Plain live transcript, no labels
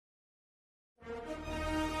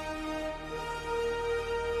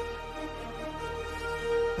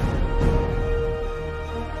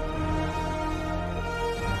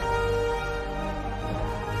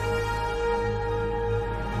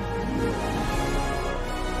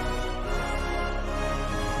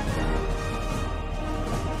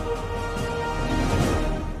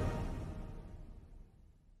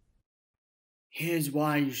Here's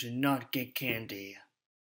why you should not get candy.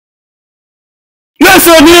 Yes,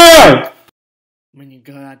 I'm here! When you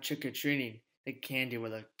go out trick-or-treating, the candy will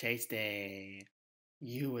look tasty.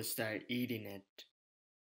 You will start eating it.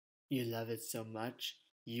 You love it so much,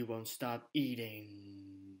 you won't stop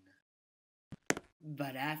eating.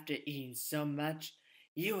 But after eating so much,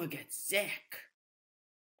 you will get sick.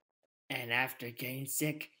 And after getting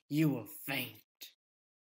sick, you will faint.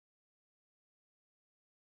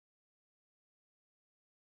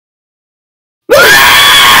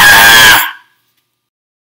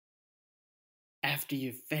 After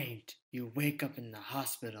you faint, you wake up in the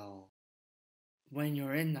hospital. When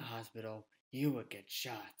you're in the hospital, you will get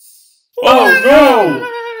shots. Oh no!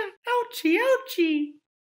 Ouchie, ouchie!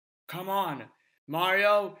 Come on,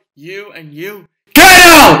 Mario, you and you. Get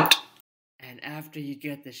out! And after you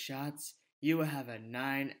get the shots, you will have a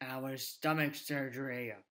 9-hour stomach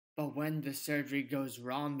surgery. But when the surgery goes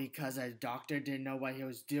wrong because a doctor didn't know what he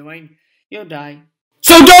was doing, you'll die.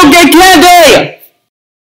 So don't get candy!